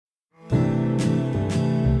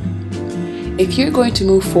If you're going to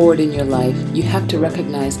move forward in your life, you have to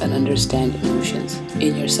recognize and understand emotions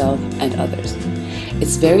in yourself and others.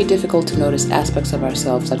 It's very difficult to notice aspects of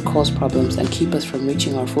ourselves that cause problems and keep us from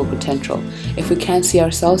reaching our full potential if we can't see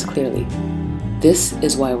ourselves clearly. This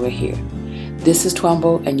is why we're here. This is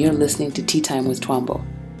Twambo, and you're listening to Tea Time with Twambo.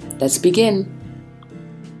 Let's begin.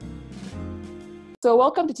 So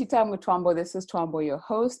welcome to Tea Time with Twambo. This is Twambo, your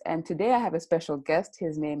host, and today I have a special guest.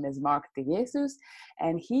 His name is Mark De Jesus,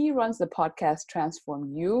 and he runs the podcast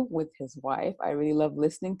Transform You with his wife. I really love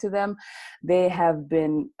listening to them. They have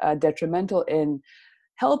been detrimental in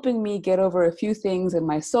helping me get over a few things in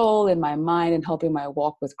my soul, in my mind, and helping my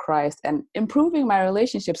walk with Christ and improving my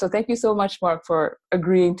relationship. So thank you so much, Mark, for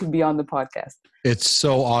agreeing to be on the podcast. It's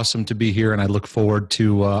so awesome to be here, and I look forward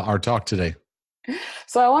to our talk today.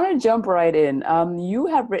 So I want to jump right in. You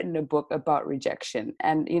have written a book about rejection,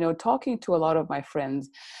 and, talking to a lot of my friends,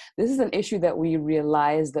 this is an issue that we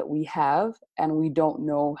realize that we have, and we don't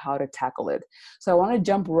know how to tackle it. So I want to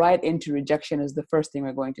jump right into rejection as the first thing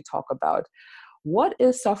we're going to talk about. What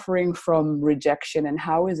is suffering from rejection, and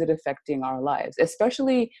how is it affecting our lives,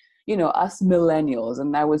 especially, us millennials?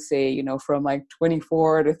 And I would say, from like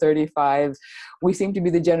 24 to 35, we seem to be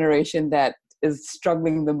the generation that is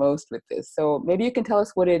struggling the most with this. So maybe you can tell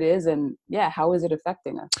us what it is and how is it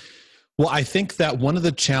affecting us? Well, I think that one of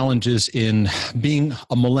the challenges in being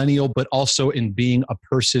a millennial, but also in being a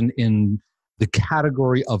person in the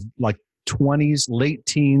category of like 20s, late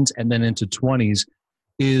teens, and then into 20s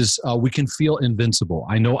is we can feel invincible.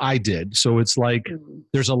 I know I did. So it's like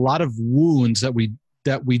there's a lot of wounds that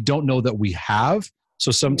we don't know that we have.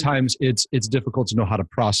 So sometimes it's difficult to know how to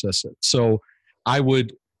process it. So I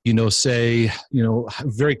would say,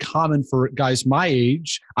 very common for guys my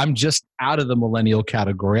age. I'm just out of the millennial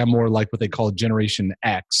category. I'm more like what they call Generation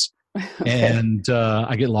X. Okay. And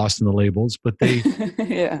I get lost in the labels, but they,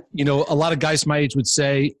 a lot of guys my age would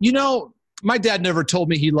say, my dad never told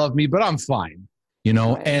me he loved me, but I'm fine,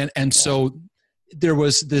 right. And so there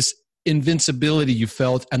was this invincibility you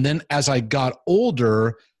felt. And then as I got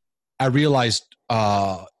older, I realized,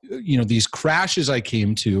 these crashes I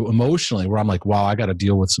came to emotionally where I'm like, wow, I got to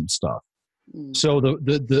deal with some stuff. So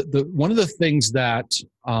the one of the things that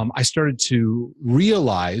I started to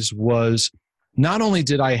realize was not only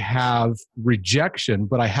did I have rejection,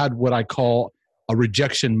 but I had what I call a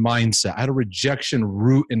rejection mindset. I had a rejection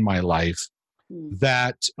root in my life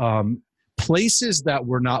that places that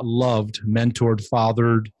were not loved, mentored,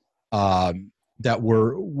 fathered, that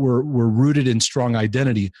were rooted in strong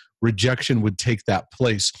identity, rejection would take that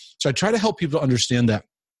place. So I try to help people to understand that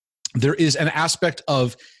there is an aspect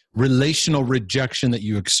of relational rejection that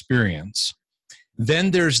you experience.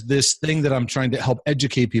 Then there's this thing that I'm trying to help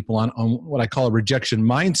educate people on what I call a rejection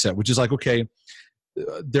mindset, which is like, okay,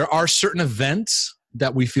 there are certain events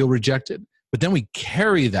that we feel rejected, but then we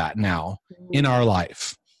carry that now in our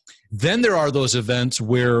life. Then there are those events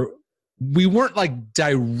where we weren't like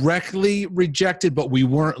directly rejected, but we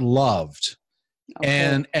weren't loved.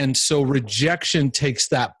 Okay. And so rejection takes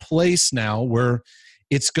that place now where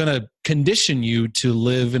it's going to condition you to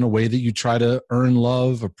live in a way that you try to earn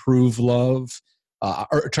love, approve love,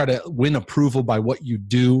 or try to win approval by what you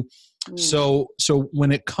do. So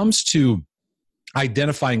when it comes to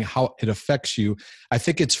identifying how it affects you, I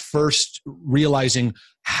think it's first realizing,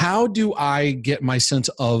 how do I get my sense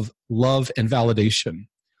of love and validation?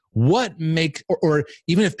 What or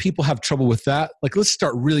even if people have trouble with that, like, let's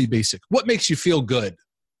start really basic. What makes you feel good,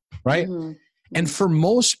 right? Mm-hmm. And for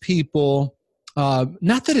most people,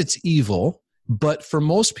 not that it's evil, but for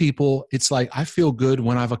most people, it's like, I feel good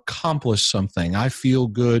when I've accomplished something. I feel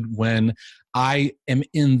good when I am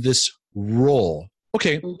in this role.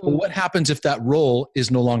 Okay, well, what happens if that role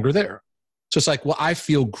is no longer there? So it's like, well, I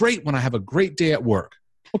feel great when I have a great day at work.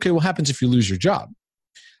 Okay, what happens if you lose your job?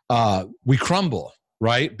 We crumble,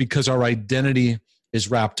 right? Because our identity is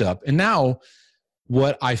wrapped up. And now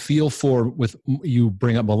what I feel for with you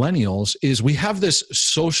bring up millennials is we have this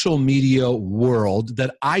social media world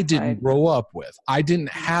that I didn't grow up with. I didn't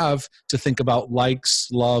have to think about likes,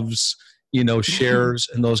 loves, shares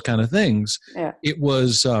and those kind of things. Yeah. It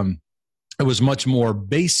was much more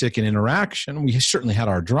basic in interaction. We certainly had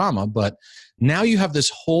our drama, but now you have this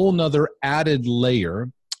whole nother added layer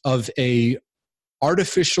of a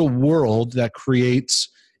artificial world that creates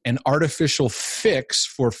an artificial fix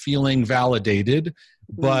for feeling validated,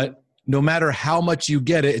 but no matter how much you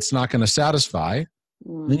get it, it's not going to satisfy.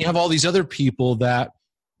 Then you have all these other people that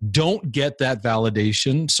don't get that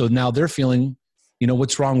validation. So now they're feeling,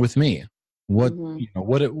 what's wrong with me? What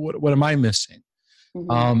am I missing?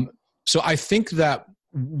 So I think that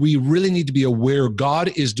we really need to be aware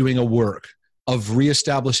God is doing a work of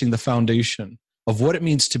reestablishing the foundation of what it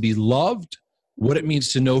means to be loved, what it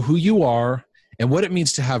means to know who you are, and what it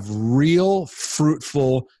means to have real,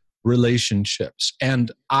 fruitful relationships.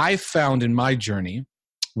 And I found in my journey,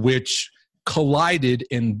 which collided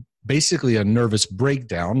in basically a nervous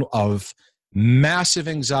breakdown of massive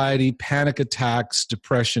anxiety, panic attacks,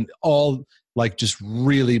 depression, all like just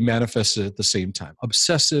really manifested at the same time.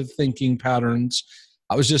 Obsessive thinking patterns.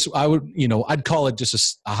 I'd call it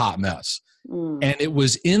just a hot mess. And it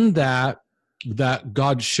was in that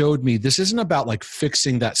God showed me this isn't about like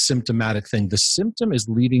fixing that symptomatic thing. The symptom is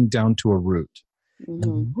leading down to a root. And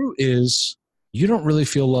the root is you don't really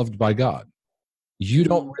feel loved by God. You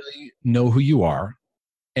don't really know who you are.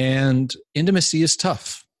 And intimacy is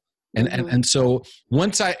tough. And so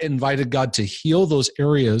once I invited God to heal those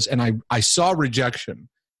areas and I saw rejection,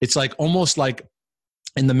 it's like almost like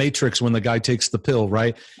in the Matrix when the guy takes the pill,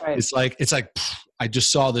 right? It's like I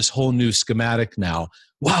just saw this whole new schematic now.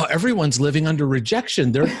 Wow, everyone's living under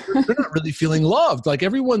rejection. They're not really feeling loved. Like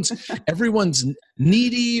everyone's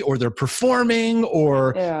needy, or they're performing,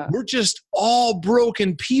 or we're just all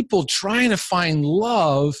broken people trying to find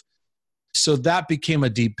love. So that became a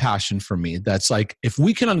deep passion for me. That's like, if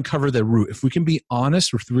we can uncover the root, if we can be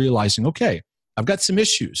honest with realizing, okay, I've got some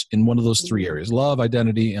issues in one of those three areas, love,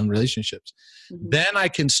 identity, and relationships. Then I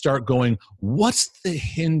can start going, what's the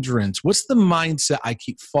hindrance? What's the mindset I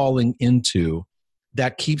keep falling into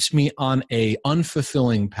that keeps me on a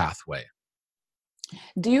unfulfilling pathway?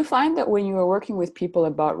 Do you find that when you are working with people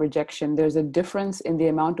about rejection, there's a difference in the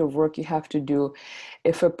amount of work you have to do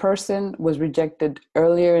if a person was rejected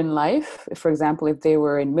earlier in life? For example, if they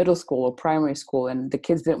were in middle school or primary school and the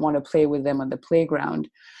kids didn't want to play with them on the playground,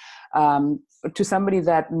 to somebody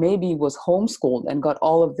that maybe was homeschooled and got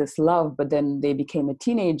all of this love, but then they became a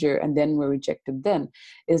teenager and then were rejected then.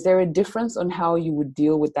 Is there a difference on how you would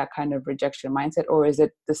deal with that kind of rejection mindset, or is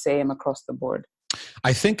it the same across the board?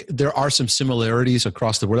 I think there are some similarities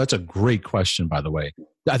across the board. That's a great question, by the way.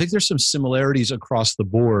 I think there's some similarities across the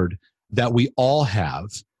board that we all have.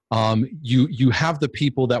 You have the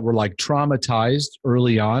people that were like traumatized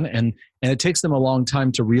early on, and it takes them a long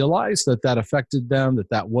time to realize that affected them,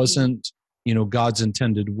 that wasn't, God's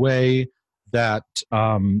intended way, that,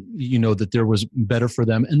 that there was better for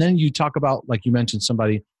them. And then you talk about, like you mentioned,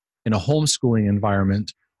 somebody in a homeschooling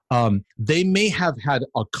environment. They may have had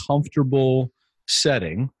a comfortable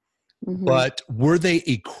setting, but were they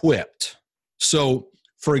equipped? So,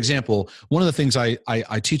 for example, one of the things I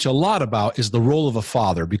teach a lot about is the role of a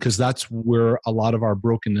father, because that's where a lot of our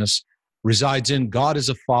brokenness resides in. God is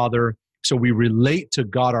a father, so we relate to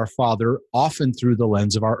God our Father often through the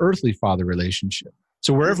lens of our earthly father relationship.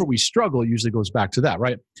 So wherever we struggle, it usually goes back to that,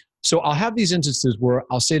 right? So I'll have these instances where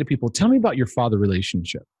I'll say to people, tell me about your father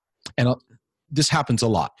relationship. And this happens a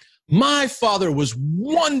lot. My father was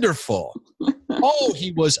wonderful. Oh,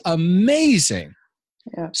 he was amazing.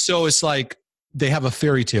 Yeah. So it's like they have a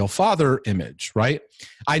fairy tale father image, right?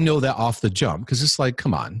 I know that off the jump because it's like,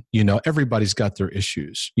 come on, everybody's got their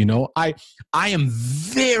issues. I am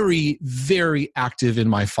very, very active in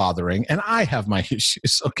my fathering, and I have my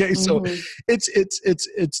issues. Okay, so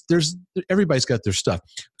there's everybody's got their stuff.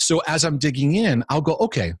 So as I'm digging in, I'll go,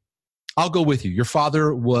 okay, I'll go with you. Your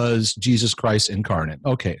father was Jesus Christ incarnate.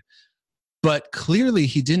 Okay. But clearly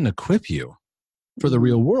he didn't equip you for the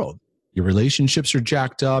real world. Your relationships are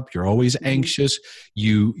jacked up. You're always anxious.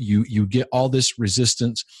 You get all this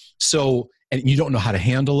resistance. So, and you don't know how to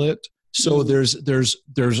handle it. So there's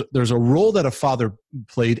a role that a father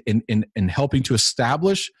played in helping to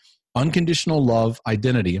establish unconditional love,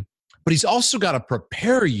 identity, but he's also got to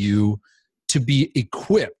prepare you to be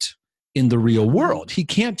equipped in the real world. He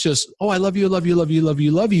can't just, oh, I love you, love you, love you, love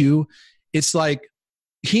you, love you. It's like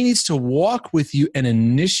he needs to walk with you and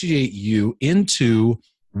initiate you into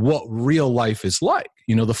what real life is like.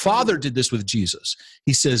 The Father did this with Jesus.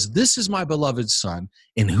 He says, this is my beloved Son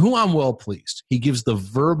in whom I'm well pleased. He gives the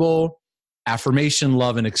verbal affirmation,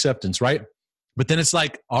 love, and acceptance, right? But then it's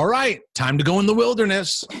like, all right, time to go in the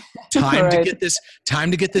wilderness. Time to get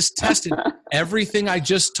this tested. Everything I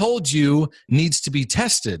just told you needs to be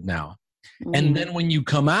tested now. And then when you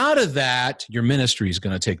come out of that, your ministry is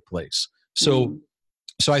going to take place. So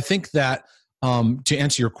I think that to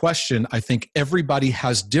answer your question, I think everybody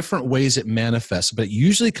has different ways it manifests, but it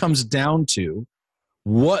usually comes down to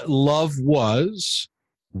what love was,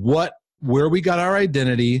 where we got our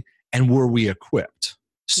identity, and were we equipped.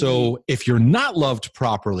 So if you're not loved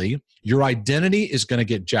properly, your identity is going to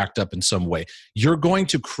get jacked up in some way. You're going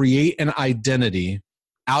to create an identity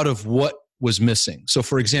out of what was missing. So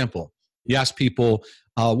for example, you ask people,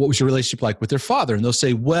 what was your relationship like with their father? And they'll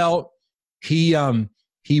say, well, he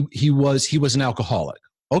he was an alcoholic.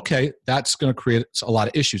 Okay, that's going to create a lot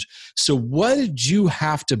of issues. So what did you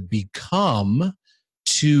have to become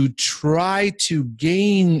to try to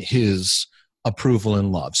gain his approval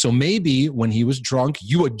and love? So maybe when he was drunk,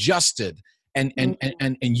 you adjusted and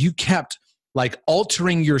you kept like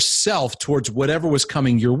altering yourself towards whatever was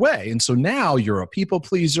coming your way. And so now you're a people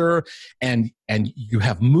pleaser and you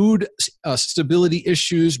have mood stability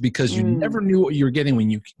issues because you never knew what you were getting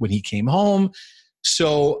when he came home.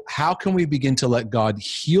 So how can we begin to let God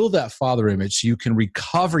heal that father image so you can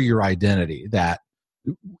recover your identity that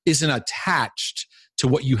isn't attached to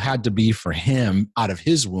what you had to be for him out of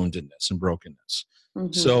his woundedness and brokenness?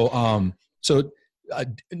 So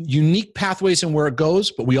unique pathways and where it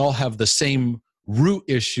goes, but we all have the same root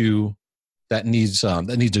issue that needs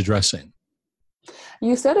addressing.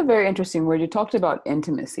 You said a very interesting word. You talked about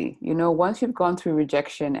intimacy. Once you've gone through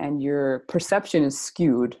rejection and your perception is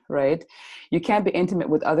skewed, right? You can't be intimate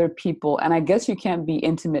with other people. And I guess you can't be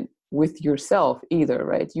intimate with yourself either,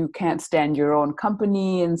 right? You can't stand your own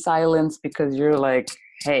company in silence because you're like,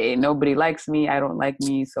 hey, nobody likes me. I don't like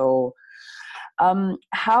me. So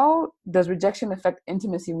how does rejection affect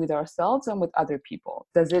intimacy with ourselves and with other people?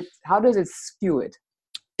 How does it skew it?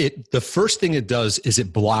 The first thing it does is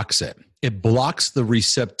it blocks it. It blocks the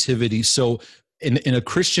receptivity. So in a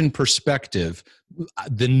Christian perspective,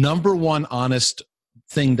 the number one honest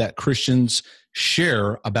thing that Christians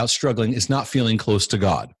share about struggling is not feeling close to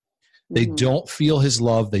God. They don't feel his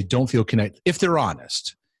love. They don't feel connected. If they're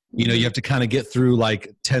honest, you have to kind of get through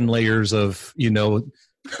like 10 layers of,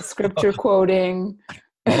 scripture quoting.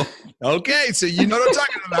 Oh, okay, so you know what I'm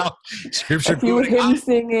talking about. Scripture quoting. Hymn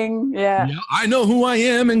singing, yeah. I know who I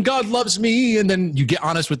am and God loves me. And then you get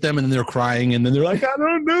honest with them and then they're crying and then they're like, I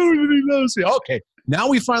don't know that he loves me. Okay, now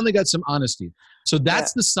we finally got some honesty. So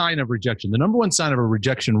that's the sign of rejection. The number one sign of a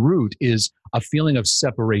rejection root is a feeling of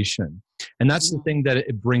separation. And that's the thing that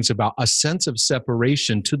it brings about, a sense of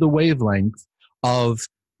separation to the wavelength of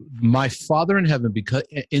my Father in heaven, because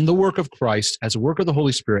in the work of Christ, as a work of the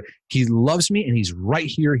Holy Spirit, he loves me and he's right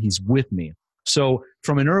here. He's with me. So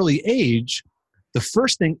from an early age, the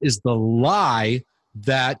first thing is the lie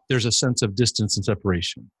that there's a sense of distance and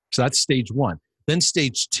separation. So that's stage one. Then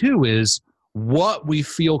stage two is what we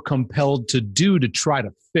feel compelled to do to try to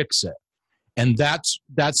fix it. And that's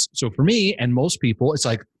so for me and most people, it's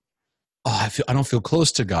like, I don't feel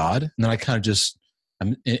close to God. And then I kind of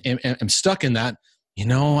I'm stuck in that.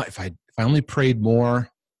 If I only prayed more,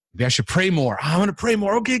 maybe I should pray more. I want to pray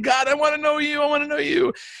more. Okay, God, I want to know you. I want to know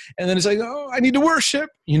you. And then it's like, I need to worship.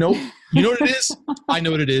 You know what it is? I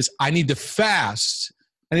know what it is. I need to fast.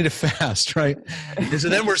 Right? And so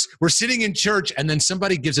then we're sitting in church and then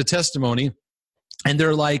somebody gives a testimony and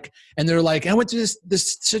they're like, I went through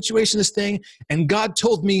this situation, this thing, and God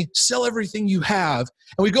told me, sell everything you have.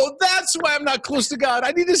 And we go, that's why I'm not close to God.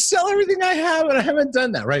 I need to sell everything I have, and I haven't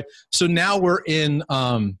done that, right? So now we're in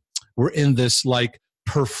this like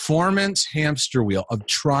performance hamster wheel of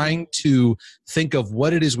trying to think of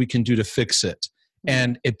what it is we can do to fix it.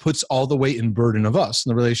 And it puts all the weight and burden of us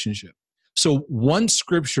in the relationship. So one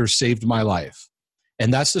scripture saved my life,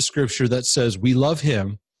 and that's the scripture that says we love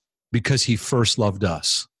him because he first loved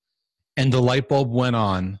us. And the light bulb went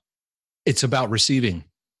on. It's about receiving.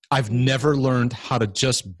 I've never learned how to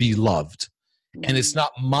just be loved. And it's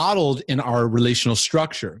not modeled in our relational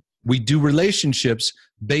structure. We do relationships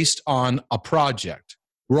based on a project.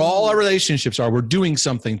 All our relationships are, we're doing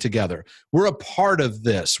something together. We're a part of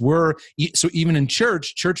this. So even in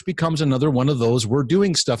church becomes another one of those, we're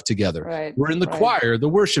doing stuff together. Right, we're in the choir, the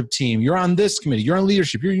worship team, you're on this committee, you're on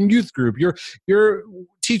leadership, you're in youth group, you're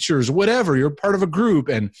teachers, whatever, you're part of a group.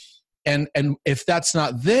 And if that's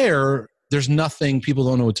not there, there's nothing, people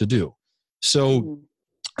don't know what to do. So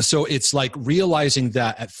it's like realizing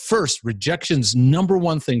that at first, rejection's number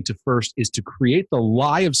one thing to first is to create the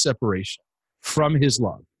lie of separation from his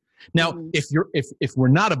love. Now, if we're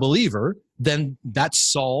not a believer, then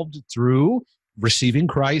that's solved through receiving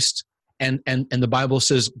Christ. And the Bible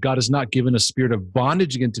says God has not given a spirit of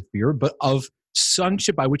bondage again to fear, but of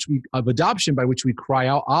sonship of adoption by which we cry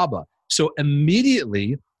out, Abba. So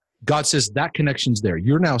immediately God says that connection's there.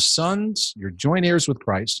 You're now sons, you're joint heirs with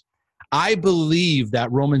Christ. I believe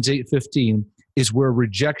that Romans 8:15 is where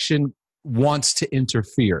rejection wants to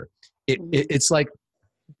interfere. It's like,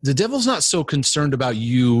 the devil's not so concerned about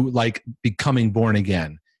you like becoming born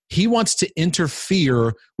again. He wants to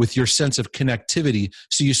interfere with your sense of connectivity.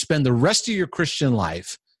 So you spend the rest of your Christian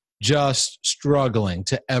life just struggling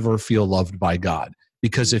to ever feel loved by God.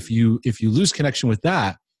 Because if you lose connection with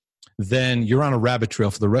that, then you're on a rabbit trail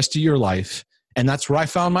for the rest of your life. And that's where I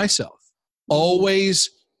found myself, always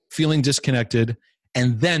feeling disconnected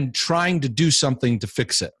and then trying to do something to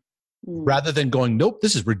fix it, rather than going, nope,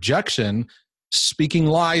 this is rejection, speaking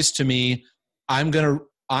lies to me. I'm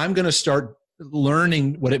gonna start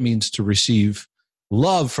learning what it means to receive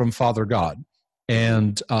love from Father God,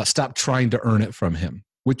 and stop trying to earn it from him,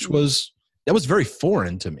 that was very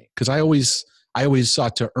foreign to me, because I always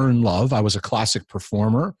sought to earn love. I was a classic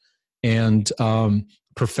performer and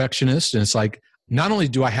perfectionist, and it's like, not only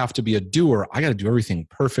do I have to be a doer, I got to do everything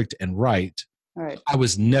perfect and right. Right. I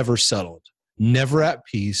was never settled, never at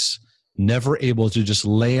peace, never able to just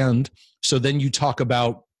land. So then you talk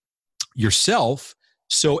about yourself.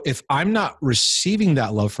 So if I'm not receiving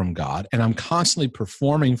that love from God and I'm constantly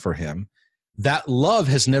performing for him, that love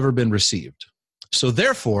has never been received. So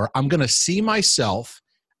therefore, I'm going to see myself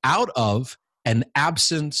out of an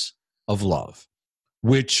absence of love,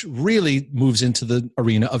 which really moves into the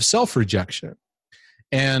arena of self-rejection.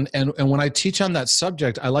 And when I teach on that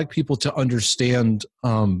subject, I like people to understand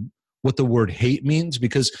what the word hate means,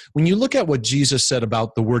 because when you look at what Jesus said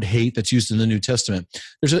about the word hate that's used in the New Testament,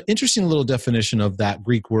 there's an interesting little definition of that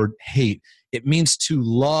Greek word hate. It means to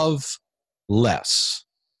love less.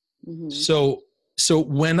 Mm-hmm. So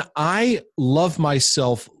when I love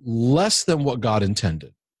myself less than what God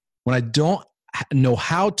intended, when I don't know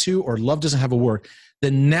how to, or love doesn't have a word,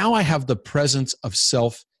 then now I have the presence of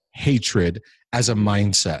self-hatred as a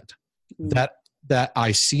mindset. Mm-hmm. That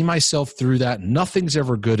I see myself through that. Nothing's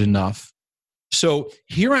ever good enough. So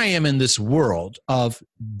here I am in this world of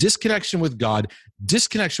disconnection with God,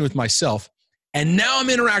 disconnection with myself, and now I'm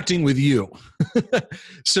interacting with you.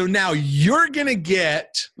 So now you're going to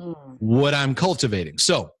get what I'm cultivating.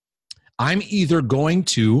 So I'm either going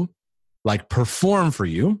to like perform for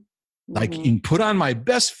you, like put on my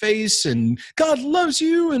best face and God loves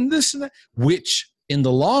you and this and that, which in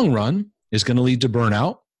the long run is going to lead to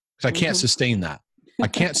burnout, because I can't sustain that. I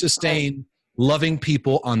can't sustain loving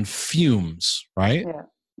people on fumes, right? Yeah.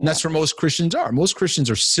 And that's where most Christians are. Most Christians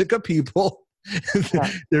are sick of people. Yeah.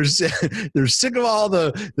 they're sick of all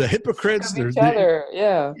the hypocrites. Each other,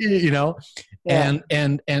 yeah. You know, yeah.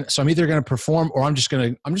 And so I'm either going to perform, or I'm just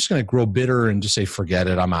going to grow bitter and just say, forget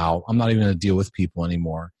it, I'm out. I'm not even going to deal with people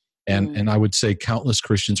anymore. And I would say countless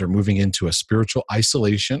Christians are moving into a spiritual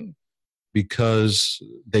isolation because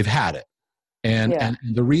they've had it. And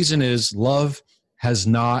the reason is love has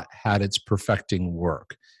not had its perfecting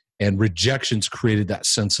work, and rejection's created that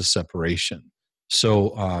sense of separation.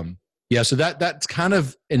 So, so that's kind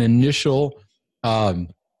of an initial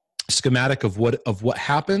schematic of what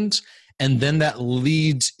happens, and then that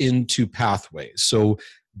leads into pathways. So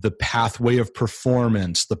the pathway of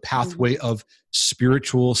performance, the pathway of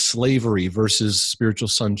spiritual slavery versus spiritual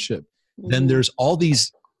sonship. Then there's all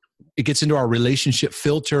these. It gets into our relationship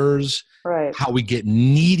filters, right? How we get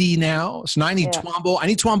needy now. So now I need Twombo. I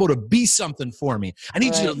need Twombo to be something for me. I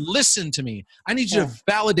need you to listen to me. I need you to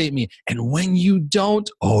validate me. And when you don't,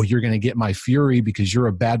 you're going to get my fury because you're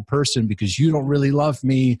a bad person, because you don't really love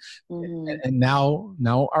me. And now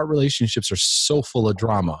our relationships are so full of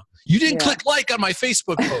drama. You didn't click like on my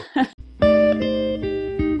Facebook post.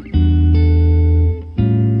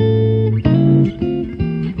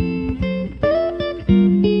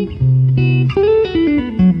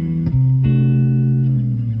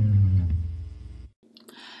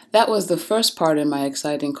 That was the first part in my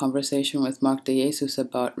exciting conversation with Mark DeJesus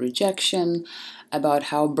about rejection, about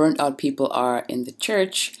how burnt out people are in the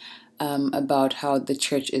church, about how the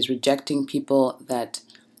church is rejecting people that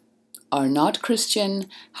are not Christian,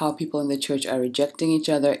 how people in the church are rejecting each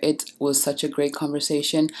other. It was such a great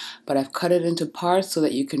conversation, but I've cut it into parts so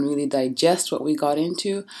that you can really digest what we got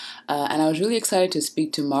into. And I was really excited to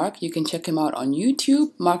speak to Mark. You can check him out on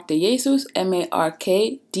YouTube, Mark DeJesus,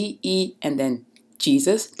 MarkDE, and then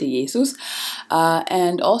Jesus, DeJesus.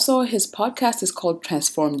 And also his podcast is called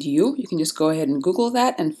Transformed You. You can just go ahead and Google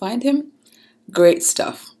that and find him. Great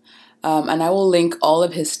stuff. And I will link all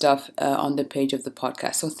of his stuff on the page of the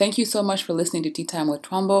podcast. So thank you so much for listening to Tea Time with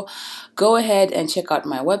Twombo. Go ahead and check out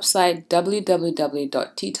my website,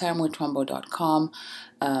 www.teatimewithtwombo.com.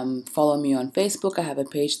 Follow me on Facebook. I have a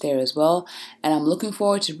page there as well. And I'm looking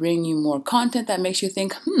forward to bringing you more content that makes you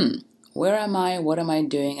think, where am I? What am I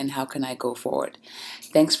doing? And how can I go forward?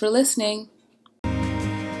 Thanks for listening.